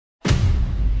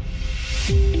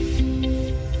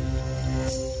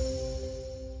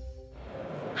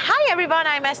Hi everyone,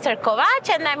 I'm Esther Kovács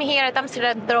and I'm here at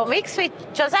Amsterdam Drone Weeks with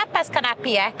Giuseppe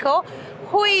Scannapieco,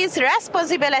 who is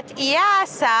responsible at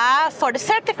EASA for the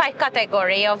certified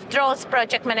category of drones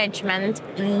project management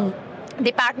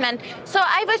department. So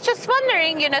I was just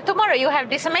wondering, tomorrow you have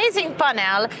this amazing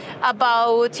panel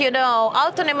about,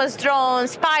 autonomous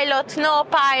drones, pilot, no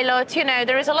pilot,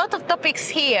 there is a lot of topics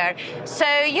here. So,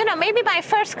 maybe my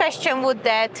first question would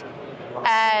that,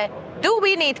 do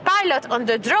we need pilot on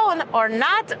the drone or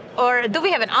not? Or do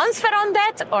we have an answer on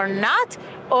that or not?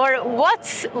 Or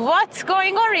what's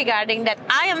going on regarding that?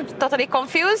 I am totally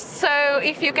confused. So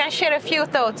if you can share a few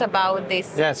thoughts about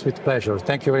this. Yes, with pleasure.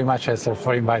 Thank you very much, Esther,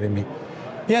 for inviting me.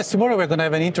 Yes, tomorrow we're going to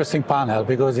have an interesting panel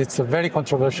because it's a very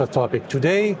controversial topic.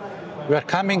 Today, we are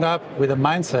coming up with a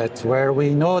mindset where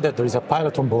we know that there is a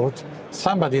pilot on board,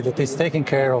 somebody that is taking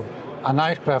care of an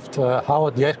aircraft, how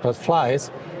the aircraft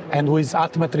flies, and who is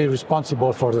ultimately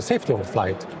responsible for the safety of the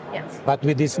flight. Yes. But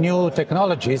with these new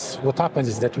technologies, what happens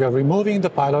is that we are removing the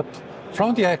pilot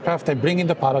from the aircraft and bringing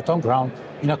the pilot on ground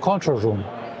in a control room.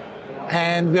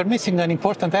 And we are missing an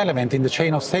important element in the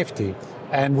chain of safety,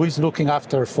 and who is looking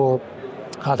after for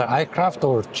other aircraft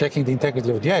or checking the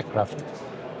integrity of the aircraft.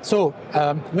 So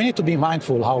we need to be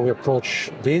mindful how we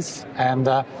approach this and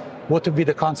what will be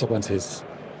the consequences.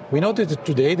 We know that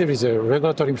today there is a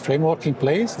regulatory framework in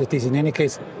place that is in any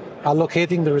case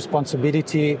allocating the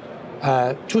responsibility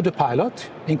to the pilot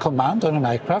in command on an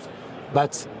aircraft,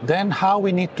 but then how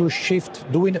we need to shift,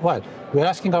 we're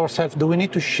asking ourselves, do we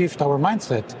need to shift our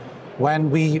mindset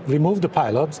when we remove the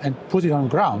pilot and put it on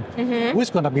ground? Mm-hmm. Who's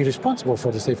going to be responsible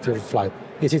for the safety of the flight?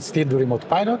 Is it still the remote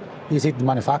pilot? Is it the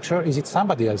manufacturer? Is it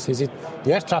somebody else? Is it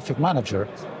the air traffic manager?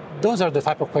 Those are the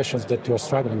type of questions that you're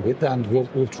struggling with, and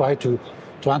we'll try to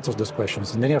answer those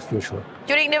questions in the near future.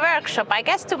 During the workshop, I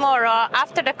guess tomorrow,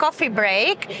 after the coffee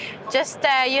break, just,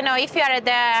 if you are at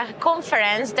the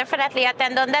conference, definitely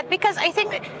attend on that, because I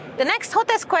think the next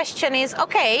hottest question is,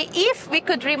 okay, if we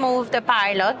could remove the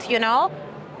pilot,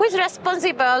 who is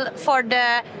responsible for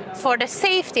the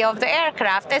safety of the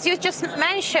aircraft? As you just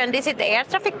mentioned, is it the air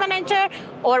traffic manager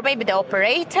or maybe the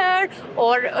operator,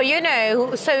 or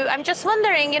so I'm just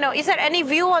wondering, is there any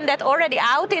view on that already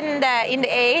out in the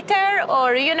aether,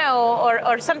 or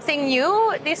or something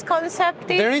new, this concept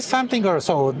is? There is something, or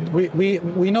so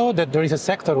we know that there is a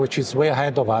sector which is way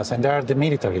ahead of us, and they are the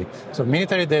military. So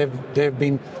military, they've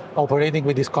been operating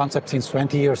with this concept since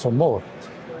 20 years or more.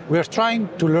 We are trying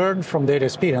to learn from their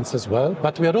experience as well,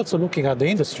 but we are also looking at the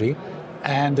industry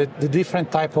and the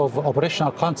different type of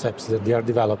operational concepts that they are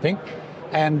developing,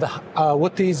 and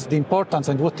what is the importance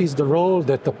and what is the role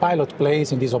that the pilot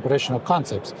plays in these operational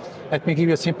concepts. Let me give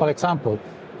you a simple example.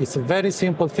 It's a very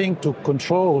simple thing to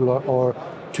control or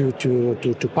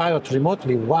to pilot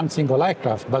remotely one single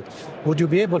aircraft, but would you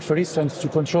be able, for instance, to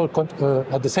control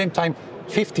at the same time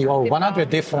 50 or 100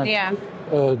 different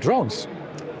drones?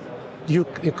 You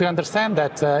can understand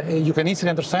that, you can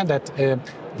easily understand that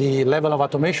the level of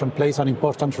automation plays an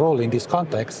important role in this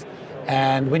context,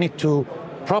 and we need to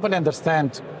properly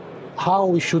understand how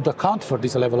we should account for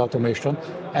this level of automation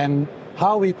and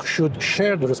how we should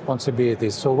share the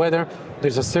responsibilities. So whether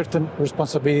there's a certain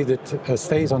responsibility that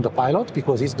stays on the pilot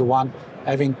because he's the one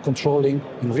controlling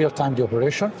in real time the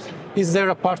operation. Is there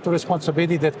a part of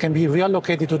responsibility that can be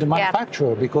reallocated to the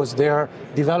manufacturer because they are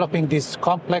developing these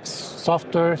complex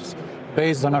softwares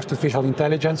based on artificial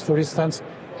intelligence, for instance,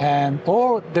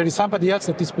 or there is somebody else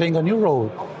that is playing a new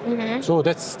role. Mm-hmm. So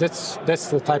that's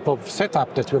the type of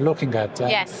setup that we're looking at.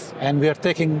 Yes. And we are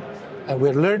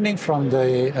we're learning from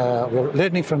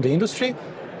the industry,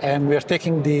 and we are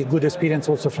taking the good experience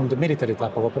also from the military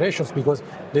type of operations because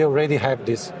they already have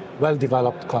this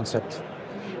well-developed concept.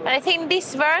 But I think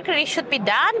this work really should be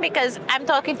done because I'm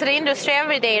talking to the industry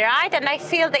every day, right? And I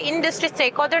feel the industry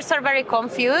stakeholders are very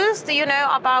confused,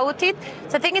 about it.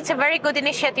 So I think it's a very good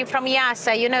initiative from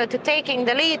EASA, to taking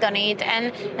the lead on it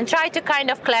and try to kind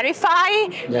of clarify,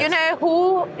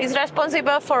 who is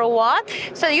responsible for what.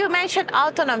 So you mentioned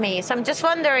autonomy. So I'm just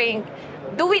wondering,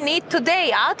 do we need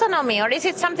today autonomy, or is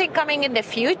it something coming in the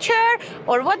future?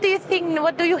 Or what do you think,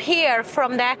 what do you hear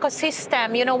from the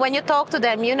ecosystem? When you talk to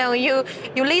them, you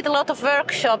lead a lot of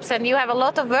workshops and you have a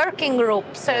lot of working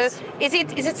groups. So is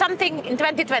it something in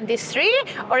 2023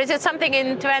 or is it something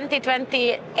in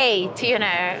 2028,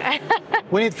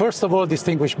 We need first of all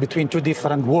distinguish between two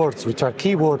different words, which are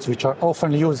keywords, which are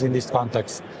often used in this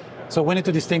context. So we need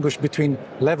to distinguish between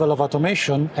level of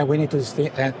automation and we need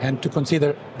to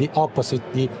consider the opposite,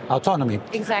 the autonomy.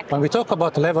 Exactly. When we talk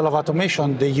about level of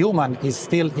automation, the human is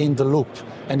still in the loop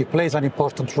and it plays an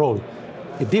important role.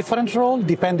 a different role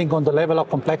depending on the level of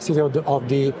complexity of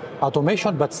the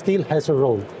automation, but still has a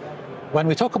role. When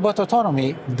we talk about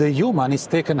autonomy, the human is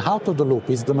taken out of the loop.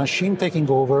 It's the machine taking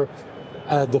over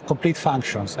the complete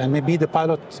functions, and maybe the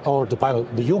pilot,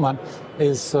 the human,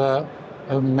 is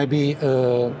maybe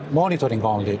monitoring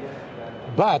only.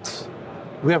 But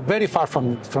we are very far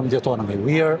from the autonomy.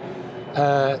 We are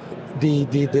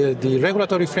the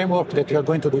regulatory framework that we are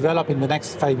going to develop in the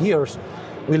next 5 years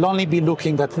will only be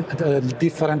looking at a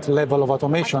different level of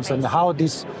automations and how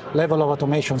this level of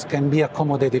automations can be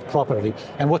accommodated properly,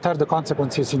 and what are the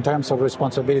consequences in terms of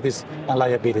responsibilities and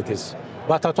liabilities.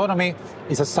 But autonomy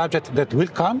is a subject that will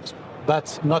come,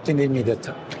 but not in the immediate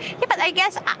term. Yeah, but I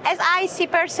guess, as I see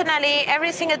personally,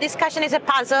 every single discussion is a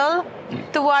puzzle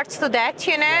towards to that,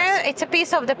 you know? Yes. It's a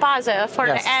piece of the puzzle for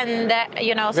the end,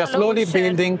 you know, we are slowly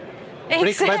building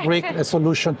brick by brick a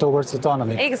solution towards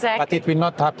autonomy. Exactly. But it will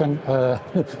not happen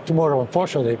tomorrow,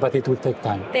 unfortunately, but it will take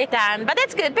time. But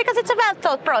that's good, because it's a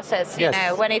well-thought process, you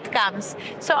know, when it comes.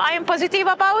 So I am positive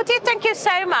about it. Thank you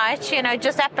so much, you know,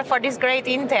 Giuseppe, for this great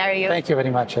interview. Thank you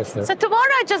very much, Esther. So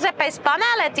tomorrow, Giuseppe's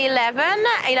panel at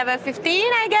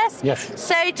 11:15, I guess. Yes.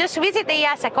 So just visit the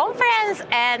EASA conference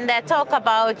and talk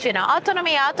about, you know,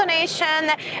 autonomy,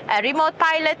 automation, remote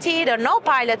piloted or no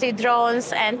piloted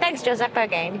drones. And thanks, Giuseppe,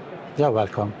 again. You're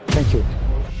welcome. Thank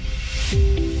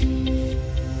you.